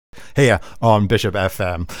here on Bishop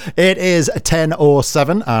FM. It is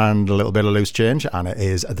 10:07 and a little bit of loose change, and it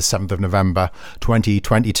is the 7th of November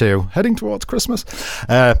 2022, heading towards Christmas,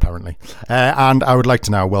 apparently. And I would like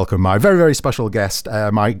to now welcome my very, very special guest.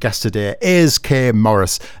 My guest today is Kay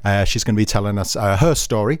Morris. She's going to be telling us her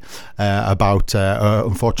story about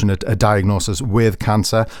unfortunate diagnosis with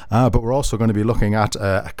cancer, but we're also going to be looking at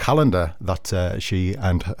a calendar that she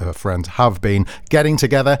and her friends have been getting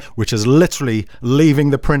together, which is literally leaving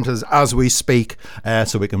the printers as we speak,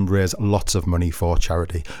 so we can raise lots of money for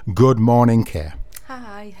charity. Good morning, Kay.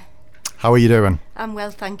 Hi. How are you doing? I'm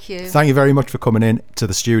well, thank you. Thank you very much for coming in to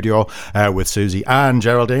the studio with Suzy and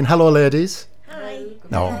Geraldine. Hello, ladies. Hi.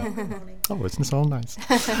 Oh, isn't this all nice?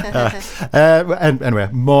 Anyway,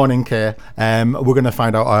 morning, Kay. We're going to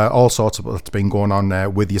find out all sorts of what's been going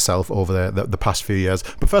on with yourself over the past few years.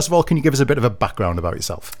 But first of all, can you give us a bit of a background about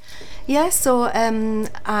yourself? Yeah, so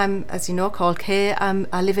I'm, as you know, called Kay.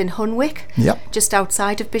 I live in Hunwick, just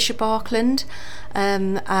outside of Bishop Auckland,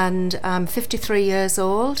 and I'm 53 years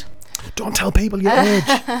old. Don't tell people your age.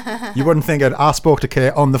 You wouldn't think it. I spoke to Kay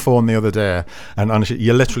on the phone the other day, and honestly,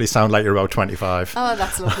 you literally sound like you're about 25. Oh,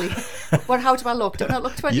 that's lovely. How do I look? Do I not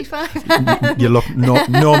look 25? You look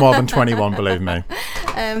no more than 21, believe me.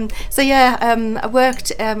 I've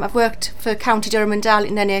worked for County Durham and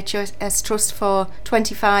Darlington NHS Trust for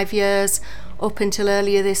 25 years, up until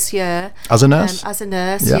earlier this year. As a nurse? As a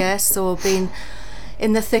nurse, yes. So been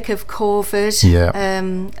in the thick of COVID. Yeah.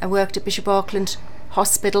 I worked at Bishop Auckland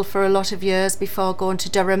Hospital for a lot of years before going to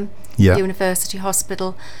Durham University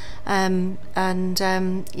Hospital,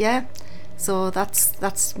 so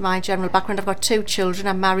that's my general background. I've got 2 children.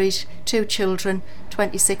 I'm married, 2 children,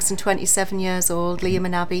 26 and 27 years old, Liam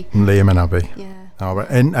and Abby. Yeah. All right.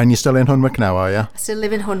 And you're still in Hunwick now, are you? I still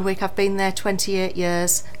live in Hunwick. I've been there 28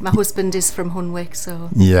 years. My husband is from Hunwick, so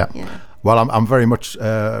yeah. Well, I'm very much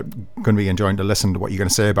going to be enjoying to listen to what you're going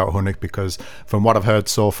to say about Hunwick, because from what I've heard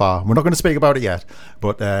so far, we're not going to speak about it yet,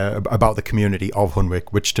 but about the community of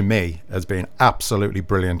Hunwick, which to me has been absolutely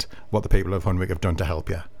brilliant, what the people of Hunwick have done to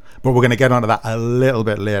help you. But we're going to get onto that a little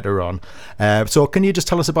bit later on. So can you just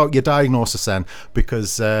tell us about your diagnosis then?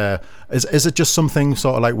 Because is it just something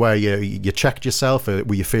sort of like where you checked yourself?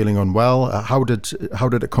 Were you feeling unwell? How did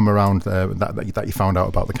it come around that you found out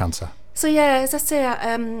about the cancer? So as I say,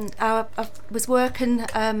 I was working.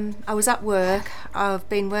 I was at work. I've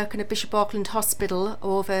been working at Bishop Auckland Hospital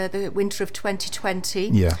over the winter of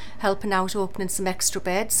 2020, helping out opening some extra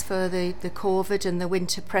beds for the COVID and the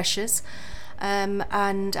winter pressures.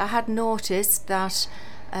 And I had noticed that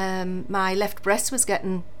my left breast was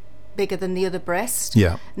getting bigger than the other breast.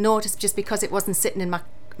 Yeah. Noticed just because it wasn't sitting in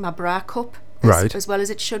my bra cup as well as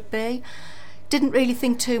it should be. Didn't really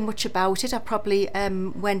think too much about it. I probably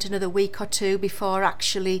went another week or 2 before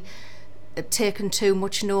actually taking too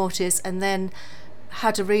much notice, and then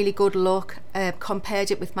had a really good look, compared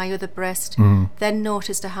it with my other breast, then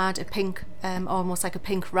noticed I had a pink, almost like a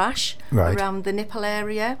pink rash around the nipple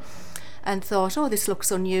area, and thought, oh, this looks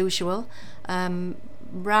unusual.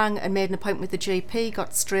 Rang and made an appointment with the GP,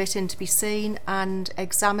 got straight in to be seen and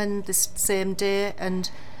examined this same day, and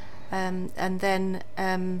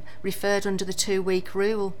then referred under the 2-week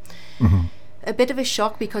rule. A bit of a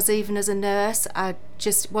shock, because even as a nurse, I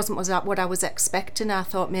just wasn't what I was expecting. I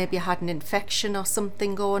thought maybe I had an infection or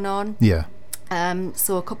something going on.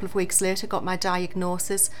 So a couple of weeks later got my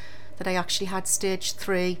diagnosis that I actually had stage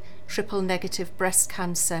 3 triple negative breast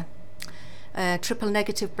cancer. Triple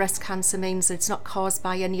negative breast cancer means that it's not caused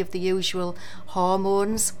by any of the usual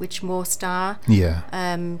hormones, which most are.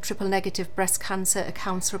 Triple negative breast cancer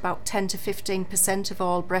accounts for about 10 to 15% of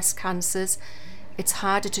all breast cancers. It's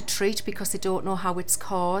harder to treat because they don't know how it's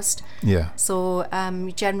caused. So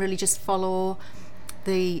you generally just follow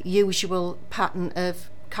the usual pattern of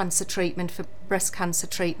cancer treatment for breast cancer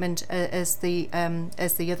treatment as the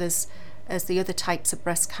other types of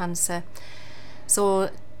breast cancer. So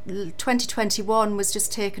 2021 was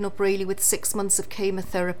just taken up really with 6 months of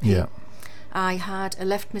chemotherapy. I had a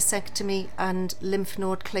left mastectomy and lymph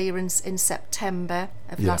node clearance in September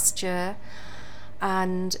of last year,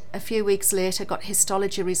 and a few weeks later got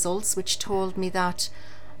histology results which told me that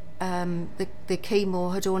the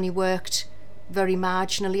chemo had only worked very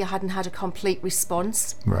marginally. I hadn't had a complete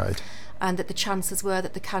response, and that the chances were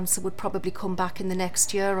that the cancer would probably come back in the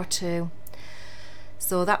next year or 2.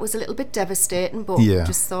 So that was a little bit devastating, but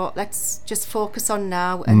just thought, let's just focus on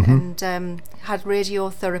now, and had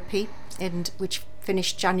radiotherapy, which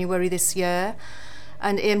finished January this year,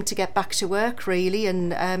 and aimed to get back to work really,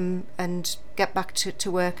 and get back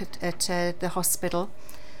to work at the hospital,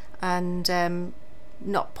 and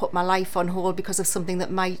not put my life on hold because of something that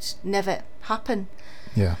might never happen.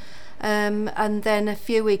 And then a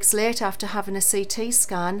few weeks later, after having a CT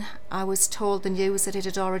scan, I was told the news that it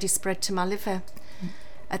had already spread to my liver.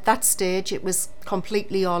 At that stage, it was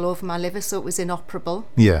completely all over my liver, so it was inoperable.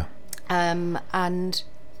 Yeah. And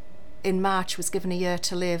in March, was given a year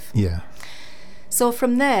to live. Yeah. So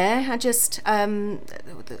from there, I just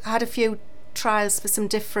had a few trials for some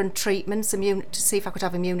different treatments, to see if I could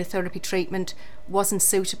have immunotherapy treatment. Wasn't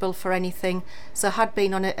suitable for anything. So I had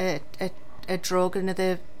been on a drug,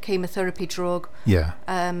 another chemotherapy drug,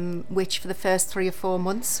 which for the first 3 or 4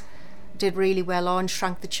 months did really well on,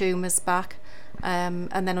 shrank the tumours back. And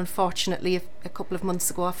then unfortunately a couple of months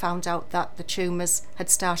ago I found out that the tumours had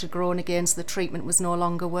started growing again, so the treatment was no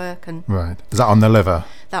longer working. Right. Is that on the liver?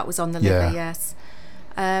 That was on the liver, yes.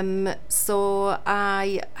 So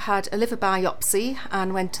I had a liver biopsy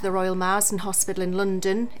and went to the Royal Marsden Hospital in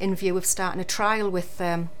London in view of starting a trial with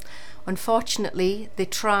them. Unfortunately, the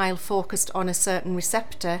trial focused on a certain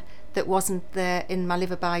receptor that wasn't there in my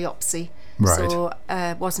liver biopsy. Right. So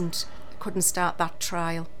couldn't start that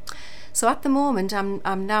trial. So at the moment,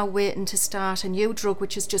 I'm now waiting to start a new drug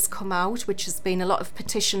which has just come out, which has been a lot of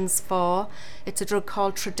petitions for. It's a drug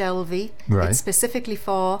called Trodelvy. Right. It's specifically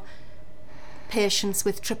for patients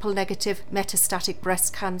with triple-negative metastatic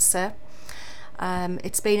breast cancer.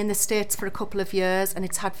 It's been in the States for a couple of years and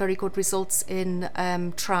it's had very good results in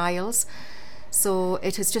trials. So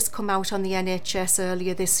it has just come out on the NHS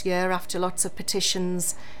earlier this year after lots of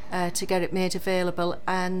petitions to get it made available,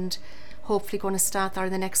 and hopefully going to start that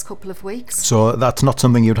in the next couple of weeks. So that's not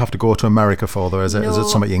something you'd have to go to America for, though, is it? No, is it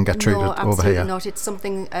something you can get treated over here? No, absolutely not. It's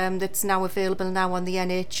something that's now available now on the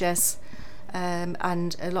NHS,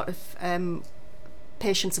 and a lot of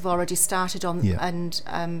patients have already started on, and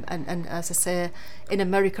as I say, in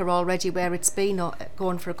America already, where it's been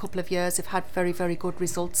going for a couple of years, have had very, very good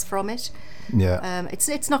results from it. Yeah.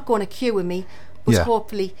 It's not going to cure me, but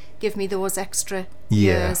hopefully give me those extra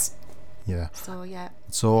years. Yeah. So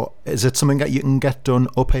So is it something that you can get done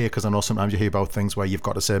up here? Because I know sometimes you hear about things where you've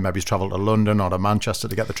got to say maybe travel to London or to Manchester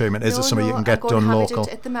to get the treatment. Is it something you can get done local?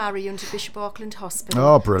 It at the Marion to Bishop Auckland Hospital.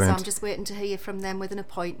 Oh, brilliant! So I'm just waiting to hear from them with an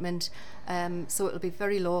appointment. So it'll be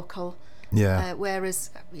very local. Yeah.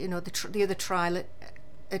 Whereas the other trial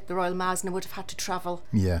at the Royal Marsden, I would have had to travel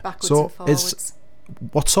backwards and forwards.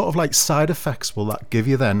 What sort of like side effects will that give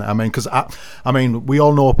you then? I mean, because I mean, we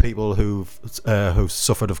all know people who've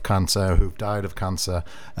suffered of cancer, who've died of cancer,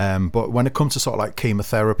 but when it comes to sort of like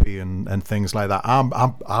chemotherapy and things like that,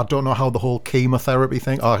 I don't know how the whole chemotherapy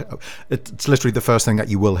thing. It's literally the first thing that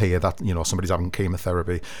you will hear, that somebody's having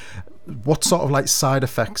chemotherapy. What sort of like side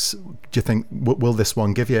effects do you think will this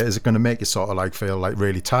one give you? Is it going to make you sort of like feel like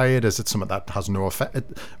really tired? Is it something that has no effect?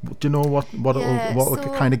 Do you know what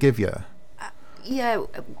it'll kind of give you? Yeah,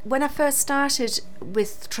 when I first started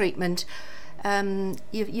with treatment,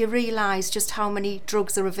 you realise just how many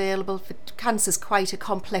drugs are available. For cancer's quite a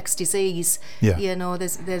complex disease. Yeah.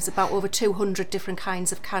 There's about over 200 different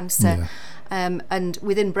kinds of cancer, and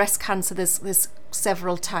within breast cancer there's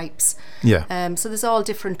several types. Yeah. So there's all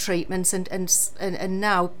different treatments, and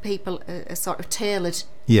now people are sort of tailored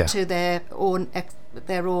to their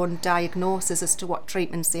own diagnosis as to what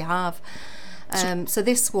treatments they have. So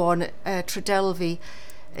this one, Trodelvy,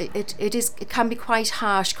 it can be quite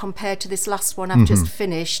harsh compared to this last one I've just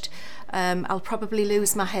finished. I'll probably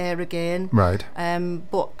lose my hair again. Right.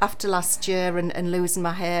 But after last year and losing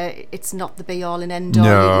my hair, it's not the be all and end all.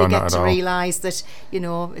 No, you get to all. realise that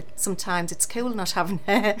sometimes it's cool not having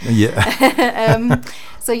hair. Yeah.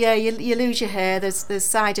 So you lose your hair. There's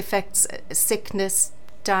side effects, sickness,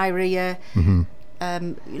 diarrhea. Mm-hmm.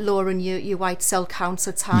 Lowering your white cell count,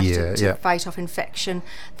 so it's hard to fight off infection.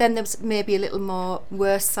 Then there's maybe a little more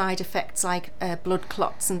worse side effects like blood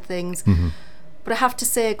clots and things. Mm-hmm. But I have to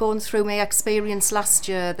say, going through my experience last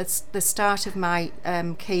year, the start of my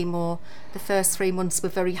chemo, the first 3 months were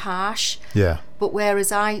very harsh. Yeah. But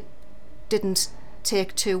whereas I didn't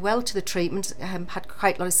take too well to the treatment, had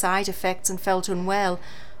quite a lot of side effects and felt unwell,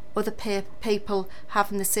 other people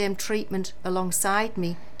having the same treatment alongside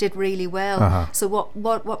me did really well. Uh-huh. So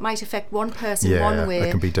what might affect one person one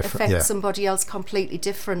way can be affects somebody else completely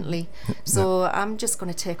differently. So I'm just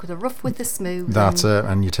going to take the rough with the smooth. That's it,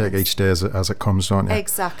 and you take each day as it comes, don't you?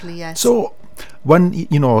 Exactly, yes. So when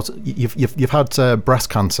you've had breast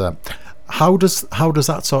cancer, how does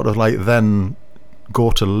that sort of like then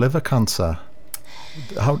go to liver cancer?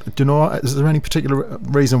 How do you know? Is there any particular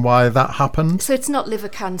reason why that happened? So it's not liver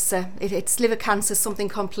cancer. It's liver cancer, something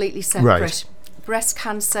completely separate. Right. Breast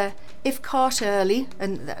cancer, if caught early,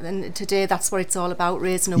 and today that's what it's all about: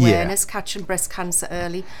 raising awareness, catching breast cancer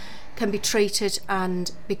early, can be treated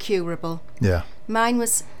and be curable. Yeah. Mine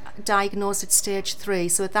was diagnosed at stage 3.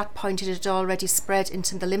 So at that point, it had already spread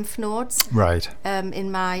into the lymph nodes. Right.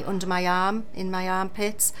 Under my arm, in my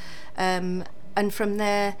armpits, and from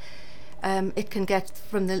there, it can get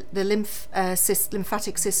from the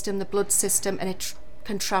lymphatic system, the blood system, and it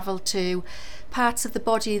can travel to parts of the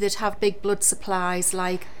body that have big blood supplies,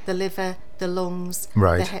 like the liver, the lungs,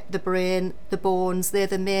 right. the brain, the bones. They're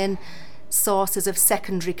the main sources of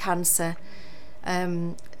secondary cancer.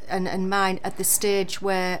 And mine, at the stage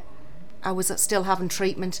where I was still having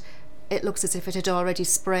treatment, it looks as if it had already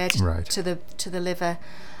spread right. to the liver.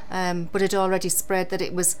 But it already spread that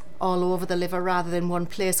it was all over the liver rather than one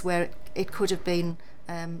place where it could have been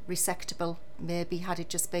resectable, maybe, had it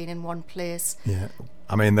just been in one place. Yeah.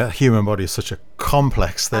 I mean, the human body is such a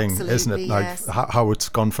complex thing, absolutely, isn't it? Like yes. how it's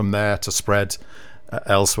gone from there to spread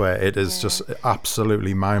elsewhere. It is just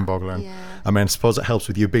absolutely mind-boggling. Yeah. I mean, I suppose it helps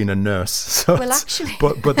with you being a nurse. So well, actually,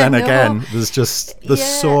 but then again, there's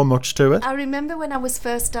so much to it. I remember when I was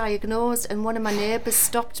first diagnosed, and one of my neighbours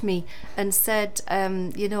stopped me and said,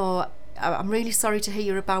 you know, I'm really sorry to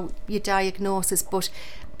hear about your diagnosis, but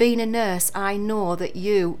being a nurse, I know that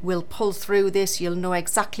you will pull through this. You'll know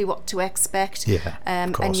exactly what to expect,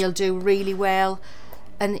 and you'll do really well.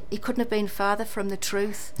 And he couldn't have been farther from the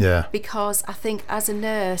truth. Yeah. Because I think as a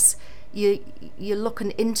nurse, you're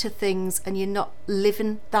looking into things and you're not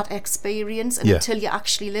living that experience. And until you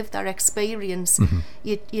actually live that experience,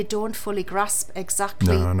 you don't fully grasp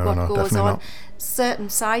exactly what goes on. Not. Certain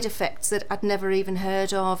side effects that I'd never even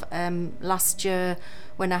heard of. Last year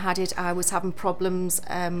when I had it, I was having problems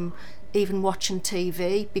even watching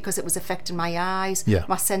TV because it was affecting my eyes. Yeah.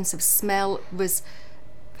 My sense of smell was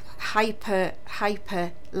hyper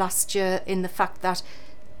last year, in the fact that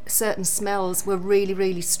certain smells were really,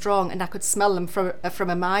 really strong, and I could smell them from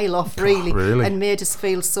a mile off, really, and made us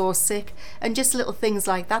feel so sick. And just little things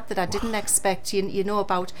like that I didn't expect. You know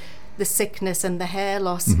about the sickness and the hair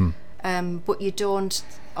loss, but you don't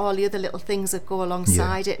all the other little things that go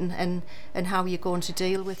alongside it, and how you're going to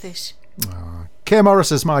deal with it. Kay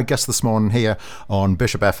Morris is my guest this morning here on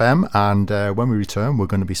Bishop FM, and when we return, we're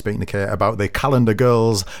going to be speaking to Kay about the Calendar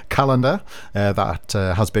Girls calendar that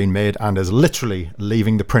has been made and is literally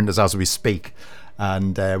leaving the printers as we speak.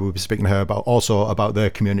 And we'll be speaking to her about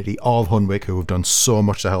the community of Hunwick, who have done so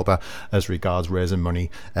much to help her as regards raising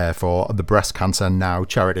money for the Breast Cancer Now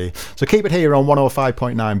charity. So keep it here on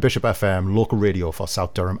 105.9 Bishop FM, local radio for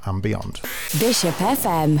South Durham and beyond. Bishop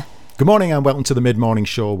FM. Good morning and welcome to the mid-morning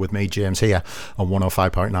show with me, James, here on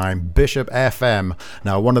 105.9 Bishop FM.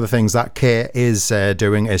 Now, one of the things that Kay is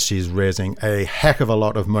doing is she's raising a heck of a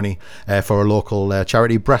lot of money for a local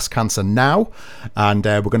charity, Breast Cancer Now. And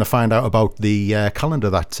we're going to find out about the calendar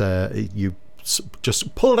that you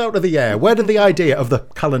just pulled out of the air. Where did the idea of the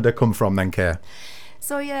calendar come from then, Kay?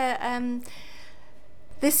 So,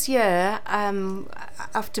 this year,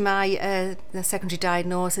 after my secondary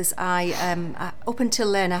diagnosis, I up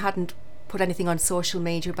until then I hadn't put anything on social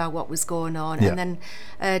media about what was going on, and then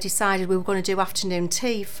decided we were going to do afternoon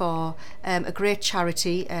tea for a great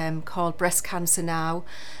charity called Breast Cancer Now.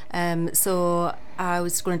 So I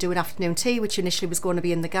was going to do an afternoon tea, which initially was going to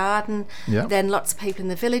be in the garden. Yeah. Then lots of people in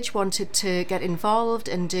the village wanted to get involved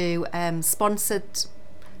and do sponsored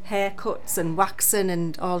haircuts and waxing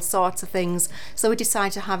and all sorts of things, so we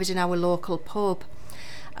decided to have it in our local pub.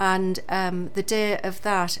 And the day of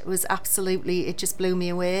that was absolutely, it just blew me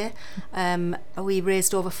away. We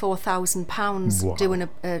raised over £4,000 doing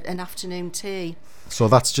an afternoon tea. So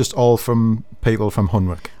that's just all from people from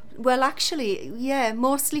Hunwick? Well, actually,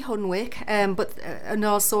 mostly Hunwick, but and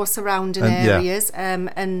also surrounding areas,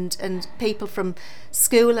 and people from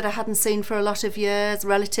school that I hadn't seen for a lot of years,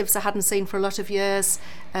 relatives I hadn't seen for a lot of years,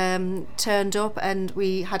 turned up, and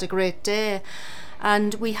we had a great day.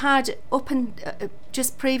 And we had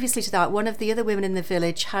just previously to that, one of the other women in the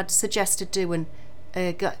village had suggested doing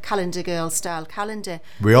a Calendar Girl style calendar.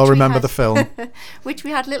 We all remember the film. Which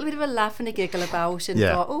we had a little bit of a laugh and a giggle about, and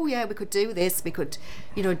thought, we could do this. We could,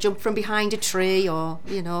 jump from behind a tree, or,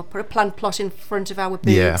 put a plant plot in front of our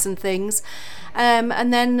boobs and things.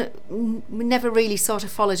 And then we never really sort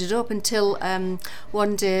of followed it up until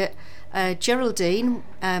one day Geraldine,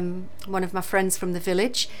 one of my friends from the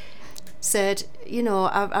village, said,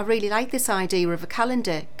 I really like this idea of a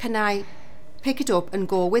calendar. Can I pick it up and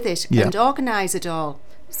go with it and organise it all?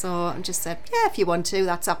 So I just said, if you want to,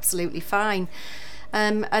 that's absolutely fine.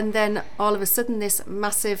 And then all of a sudden this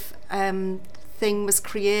massive thing was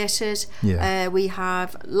created. We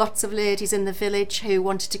have lots of ladies in the village who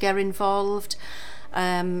wanted to get involved,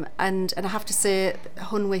 And I have to say,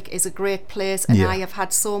 Hunwick is a great place, and I have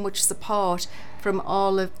had so much support from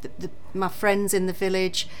all of my friends in the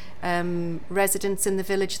village, residents in the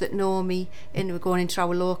village that know me, and we're going into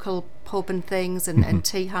our local pub and things, and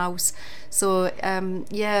tea house. So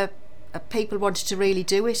people wanted to really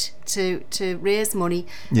do it to raise money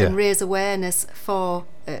and raise awareness for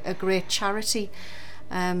a great charity.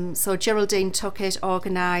 So Geraldine took it,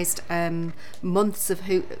 organised months of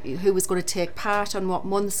who was going to take part on what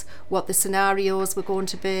months, what the scenarios were going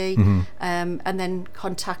to be, and then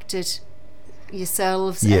contacted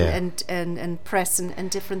yourselves and press and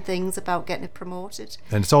different things about getting it promoted.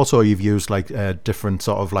 And it's also, you've used like different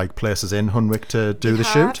sort of like places in Hunwick to do the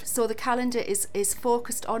shoot. So the calendar is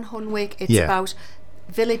focused on Hunwick. It's about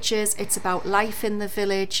villages, it's about life in the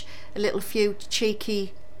village, a little few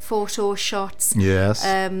cheeky photo shots. Yes.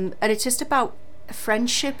 And it's just about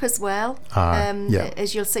friendship as well.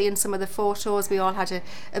 As you'll see in some of the photos, we all had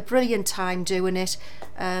a brilliant time doing it,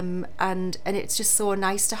 and it's just so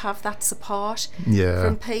nice to have that support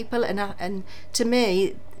from people. And to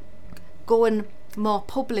me, going more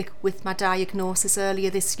public with my diagnosis earlier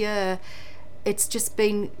this year, it's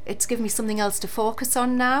given me something else to focus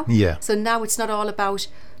on now. So now it's not all about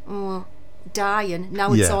dying.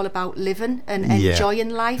 Now it's all about living and enjoying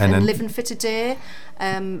life and living for today.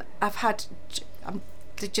 I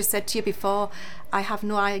just said to you before, I have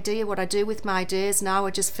no idea what I do with my days now.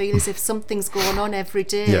 I just feel as if something's going on every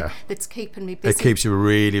day that's keeping me busy. It keeps you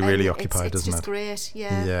really occupied, doesn't it? It's just great,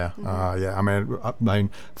 I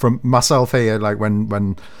mean, from myself here, like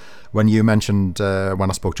when you mentioned, when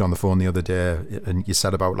I spoke to you on the phone the other day, and you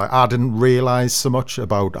said about, like, I didn't realise so much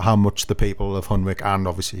about how much the people of Hunwick and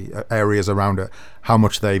obviously areas around it, how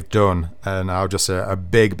much they've done. And I'll just say a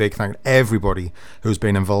big thank you to everybody who's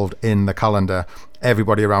been involved in the calendar,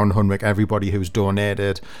 everybody around Hunwick, everybody who's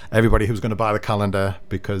donated, everybody who's going to buy the calendar,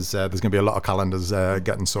 because there's going to be a lot of calendars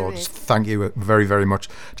getting sold. Just thank you very much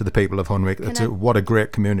to the people of Hunwick. What a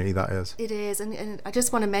great community that is. It is, and I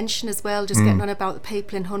just want to mention as well, just getting on about the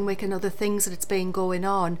people in Hunwick and other things that's been going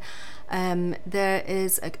on. There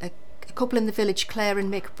is a couple in the village, Claire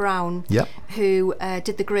and Mick Brown, who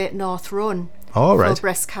did the Great North Run for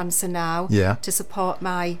breast cancer now to support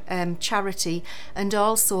my charity. And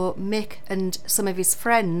also Mick and some of his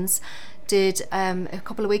friends did a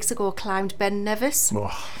couple of weeks ago climbed Ben Nevis.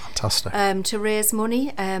 Fantastic. To raise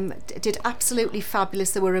money. Did absolutely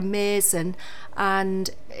fabulous. They were amazing.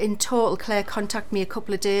 And in total, Claire contacted me a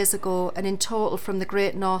couple of days ago, and in total from the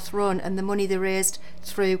Great North Run and the money they raised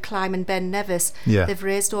through climbing Ben Nevis, they've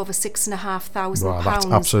raised over £6,500 that's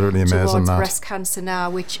absolutely amazing, towards that. breast cancer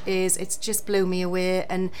now, it's just blew me away.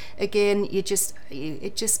 And again, it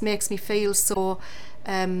just makes me feel so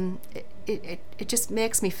it just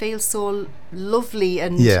makes me feel so lovely,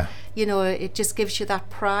 and you know, it just gives you that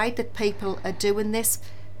pride that people are doing this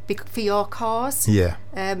for your cause,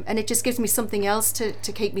 and it just gives me something else to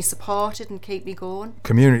keep me supported and keep me going.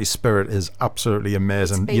 Community spirit is absolutely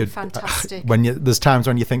amazing. It's been fantastic. There's times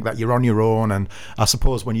when you think that you're on your own, and I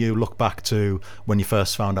suppose when you look back to when you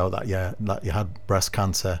first found out that you had breast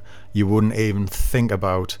cancer, you wouldn't even think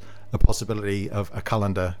about the possibility of a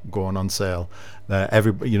calendar going on sale.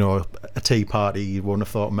 A tea party, you wouldn't have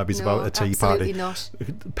thought maybe it's about a tea party. Not.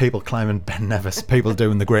 People climbing Ben Nevis, people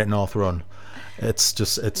doing the Great North Run. It's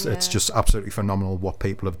just absolutely phenomenal what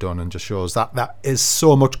people have done, and just shows that is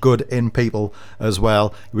so much good in people as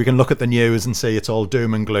well. We can look at the news and see it's all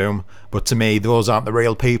doom and gloom, but to me, those aren't the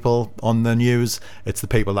real people on the news. It's the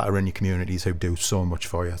people that are in your communities who do so much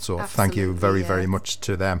for you. So thank you very much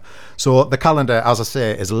to them. So the calendar, as I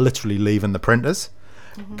say, is literally leaving the printers.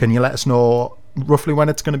 Can you let us know roughly when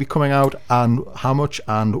it's going to be coming out, and how much,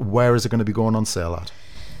 and where is it going to be going on sale at?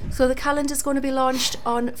 So the calendar's going to be launched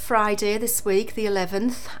on Friday this week, the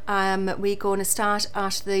 11th. We're going to start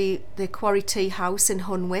at the Quarry Tea House in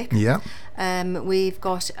Hunwick. We've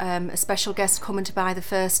got a special guest coming to buy the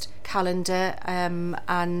first calendar,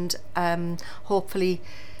 and hopefully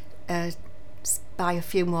buy a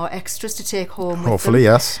few more extras to take home with hopefully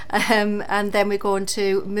them. Yes. And then we're going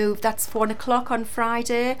to move, that's 1:00 on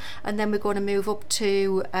Friday, and then we're going to move up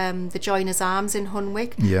to the Joiners Arms in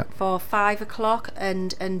Hunwick for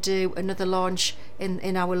 5:00 and do another launch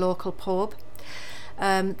in our local pub.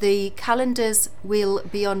 The calendars will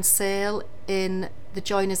be on sale in the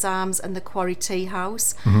Joiners Arms and the Quarry Tea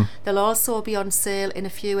House. They'll also be on sale in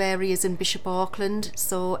a few areas in Bishop Auckland,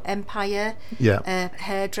 so Empire,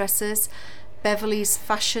 Hairdressers, Beverly's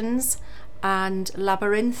Fashions, and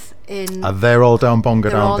Labyrinth in... They're all down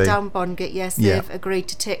Bongate, they're all aren't they? down Bongate, yes. Yeah. They've agreed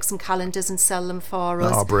to take some calendars and sell them for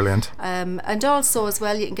us. Oh, brilliant. And also as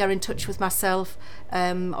well, you can get in touch with myself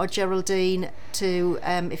or Geraldine to,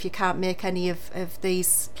 if you can't make any of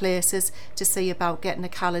these places, to see about getting a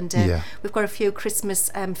calendar. Yeah. We've got a few Christmas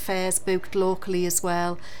fairs booked locally as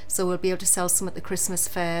well, so we'll be able to sell some at the Christmas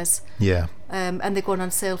fairs. Yeah. And they're going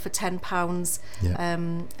on sale for £10. Yeah.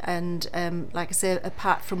 Like I say,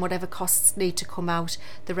 apart from whatever costs need to come out,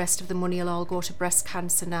 the rest of the money will all go to breast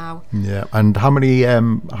cancer now. Yeah. And how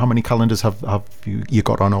many calendars have you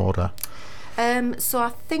got on order? So I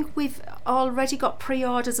think we've already got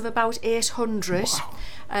pre-orders of about 800.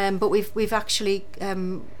 Wow. But we've actually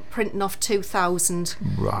printing off 2,000.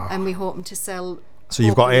 Wow. And we're hoping to sell. So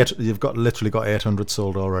you've got literally got 800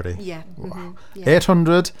 sold already. Yeah. Wow. Mm-hmm, yeah.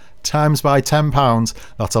 800 times by £10.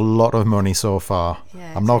 That's a lot of money so far.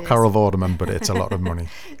 Yeah, I'm not Carol Vorderman, but it's a lot of money.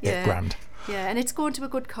 Yeah. £8,000. Yeah, and it's going to a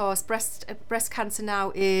good cause. Breast cancer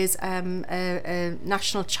now is a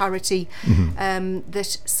national charity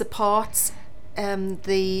that supports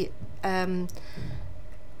the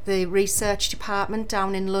research department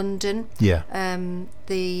down in London. Yeah.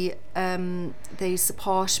 They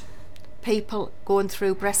support people going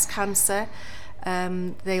through breast cancer.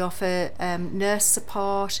 They offer nurse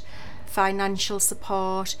support, financial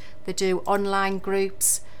support. They do online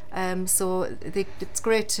groups. So it's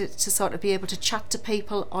great to sort of be able to chat to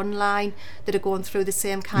people online that are going through the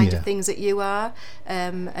same kind of things that you are,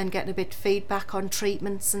 and getting a bit of feedback on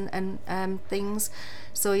treatments and things.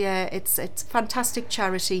 So yeah, it's a fantastic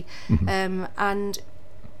charity. And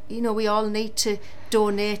you know, we all need to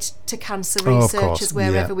donate to cancer researchers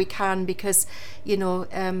wherever we can, because you know,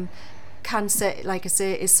 cancer, like I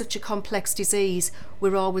say, is such a complex disease.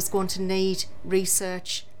 We're always going to need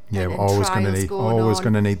research. Yeah, we're always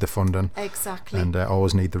going to need the funding. Exactly. And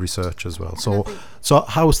always need the research as well. So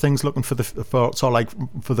how's things looking for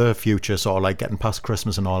the future, sort of like getting past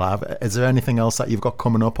Christmas and all that? Is there anything else that you've got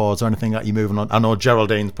coming up, or is there anything that you're moving on? I know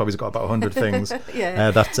Geraldine's probably got about 100 things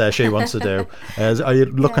that she wants to do. Are you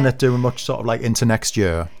looking at doing much sort of like into next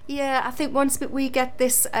year? Yeah, I think once we get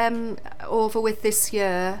this over with this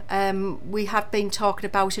year, we have been talking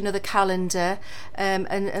about another calendar,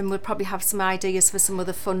 and we'll probably have some ideas for some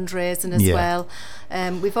other fundraising as well.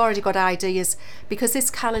 We've already got ideas, because this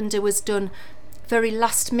calendar was done very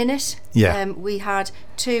last minute. We had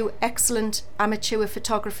 2 excellent amateur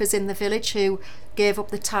photographers in the village who gave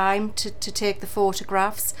up the time to take the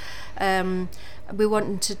photographs. We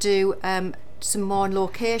wanted to do some more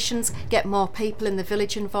locations, get more people in the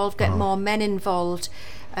village involved, get more men involved,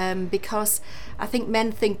 because I think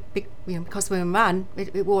men think, you know, because we're a man,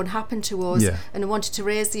 it won't happen to us. And I wanted to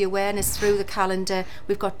raise the awareness through the calendar.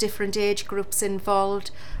 We've got different age groups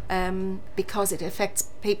involved, because it affects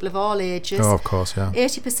people of all ages. Oh, of course, yeah.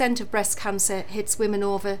 80% of breast cancer hits women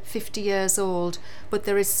over 50 years old, but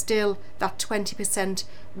there is still that 20%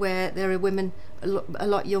 where there are women a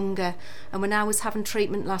lot younger. And when I was having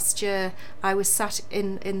treatment last year, I was sat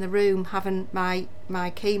in the room having my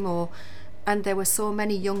chemo, and there were so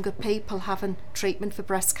many younger people having treatment for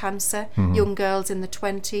breast cancer, young girls in the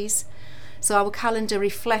 20s. So our calendar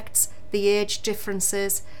reflects the age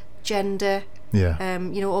differences, gender. You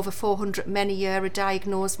know, over 400 men a year are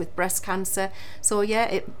diagnosed with breast cancer. So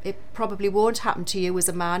yeah, it probably won't happen to you as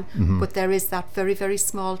a man, but there is that very, very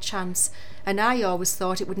small chance. And I always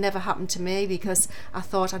thought it would never happen to me, because I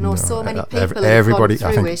thought I know so many people have gone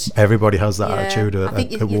through it. Everybody has that attitude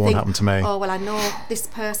that it won't happen to me. Oh, well, I know this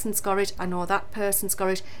person's got it, I know that person's got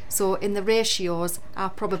it, so in the ratios I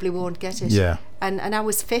probably won't get it. And I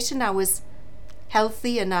was fit and I was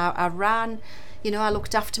healthy, and I ran, you know, I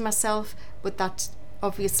looked after myself, but that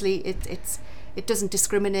obviously it doesn't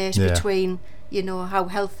discriminate between, you know, how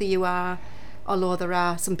healthy you are, although there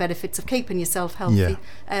are some benefits of keeping yourself healthy.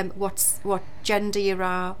 What gender you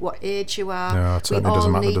are, what age you are. No, it certainly we all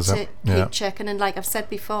doesn't matter, need does to it? keep checking. And like I've said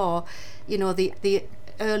before, you know, the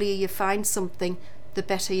earlier you find something, the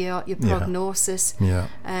better your prognosis.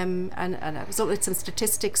 And I was looking at some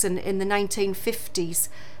statistics, and in the 1950s,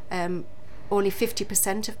 only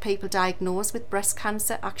 50% of people diagnosed with breast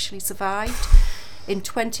cancer actually survived. In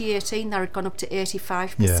 2018, that had gone up to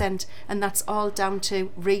 85%, and that's all down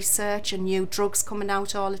to research and new drugs coming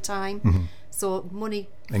out all the time. So money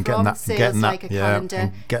and from sales like a calendar,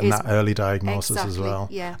 and getting that early diagnosis as well.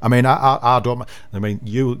 Yeah. I mean, I don't. I mean,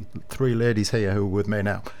 you 3 ladies here who are with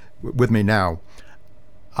me now.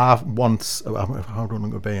 I once, how long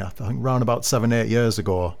ago be? I think around about 7-8 years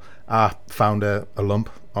ago, I found a lump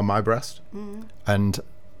on my breast, and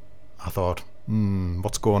I thought,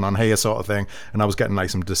 what's going on here, sort of thing. And I was getting like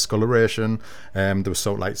some discoloration. There was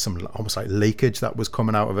sort of like some almost like leakage that was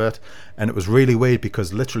coming out of it, and it was really weird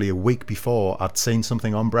because literally a week before I'd seen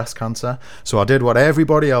something on breast cancer. So I did what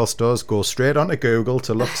everybody else does: go straight onto Google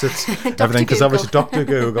to look at everything, because obviously Dr.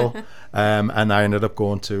 Google. And I ended up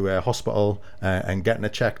going to a hospital and getting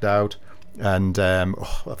it checked out. And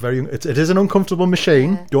it is an uncomfortable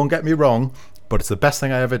machine. Yeah. Don't get me wrong, but it's the best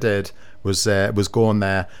thing I ever did. Was going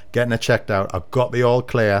there, getting it checked out. I got the all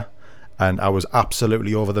clear, and I was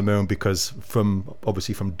absolutely over the moon because from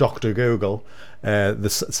Dr. Google, the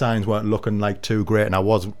signs weren't looking like too great, and I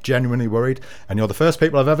was genuinely worried. And the first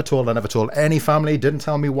people I've ever told, I never told any family, didn't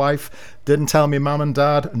tell me wife, didn't tell me mum and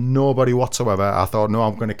dad, nobody whatsoever. I thought, no,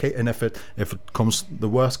 I'm going to keep, and if it comes, the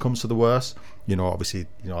worst comes to the worst, obviously,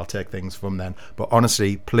 I'll take things from then. But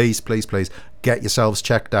honestly, please get yourselves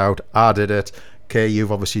checked out. I did it. Okay,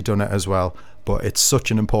 you've obviously done it as well, but it's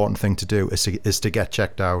such an important thing to do is to get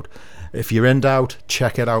checked out. If you're in doubt,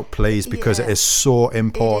 check it out, please, because it is so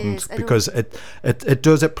important. Because it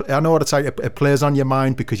does it. I know what it's like. It plays on your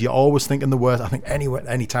mind because you're always thinking the worst. I think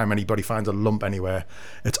anytime anybody finds a lump anywhere,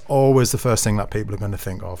 it's always the first thing that people are going to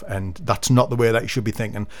think of, and that's not the way that you should be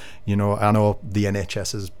thinking. I know the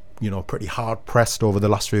NHS is pretty hard pressed over the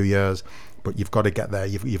last few years. But you've got to get there.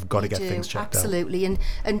 You've got to get things checked absolutely. out.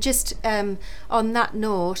 And just on that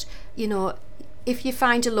note, if you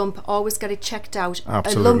find a lump, always get it checked out.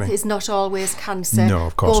 Absolutely. A lump is not always cancer. No,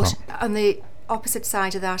 of course not. But on the opposite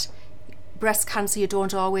side of that, breast cancer, you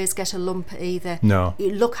don't always get a lump either. No. You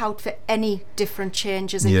look out for any different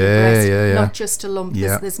changes in your breast, not just a lump.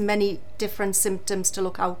 Yeah. There's many different symptoms to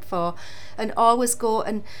look out for. And always go,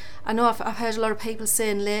 and I know I've heard a lot of people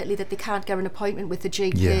saying lately that they can't get an appointment with the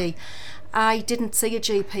GP. Yeah. I didn't see a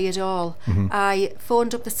GP at all. Mm-hmm. I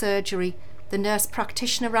phoned up the surgery. The nurse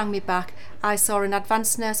practitioner rang me back. I saw an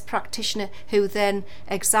advanced nurse practitioner who then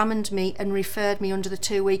examined me and referred me under the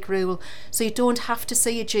 2-week rule. So you don't have to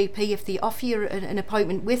see a GP if they offer you an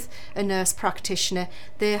appointment with a nurse practitioner.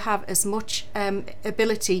 They have as much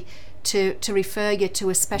ability to refer you to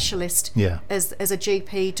a specialist as a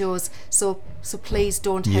GP does. So please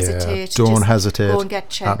don't hesitate. Don't hesitate. Go and get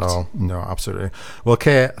checked. At all. No, absolutely. Well,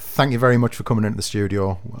 Kate, thank you very much for coming into the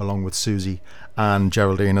studio along with Suzy and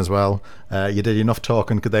Geraldine as well. You did enough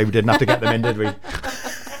talking because they didn't have to get them in, did we?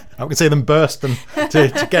 I can see them bursting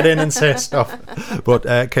to get in and say stuff. But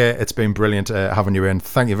Kate, it's been brilliant having you in.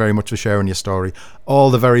 Thank you very much for sharing your story.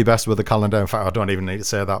 All the very best with the calendar. In fact, I don't even need to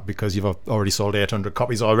say that because you've already sold 800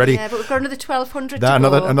 copies already. Yeah, but we've got another 1,200 to go.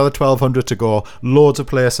 Another 1,200 to go. Loads of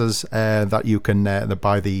places that you can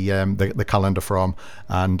buy the calendar from.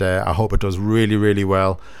 And I hope it does really, really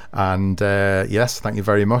well. And yes, thank you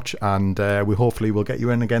very much. And we hopefully will get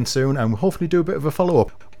you in again soon. And we'll hopefully do a bit of a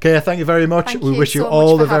follow-up. Okay, thank you very much. Thank we you wish you so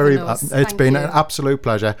all much the very It's been an absolute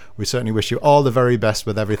pleasure. We certainly wish you all the very best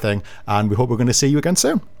with everything, and we hope we're going to see you again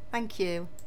soon. Thank you.